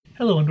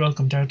Hello and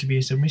welcome to How to Be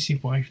a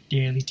Submissive Wife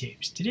Daily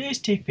Tips. Today's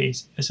tip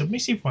is, a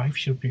submissive wife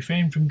should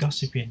refrain from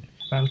gossiping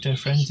about her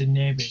friends and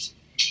neighbours.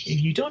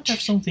 If you don't have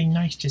something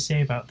nice to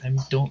say about them,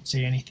 don't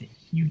say anything.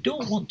 You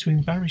don't want to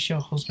embarrass your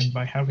husband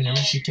by having a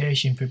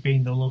reputation for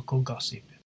being the local gossip.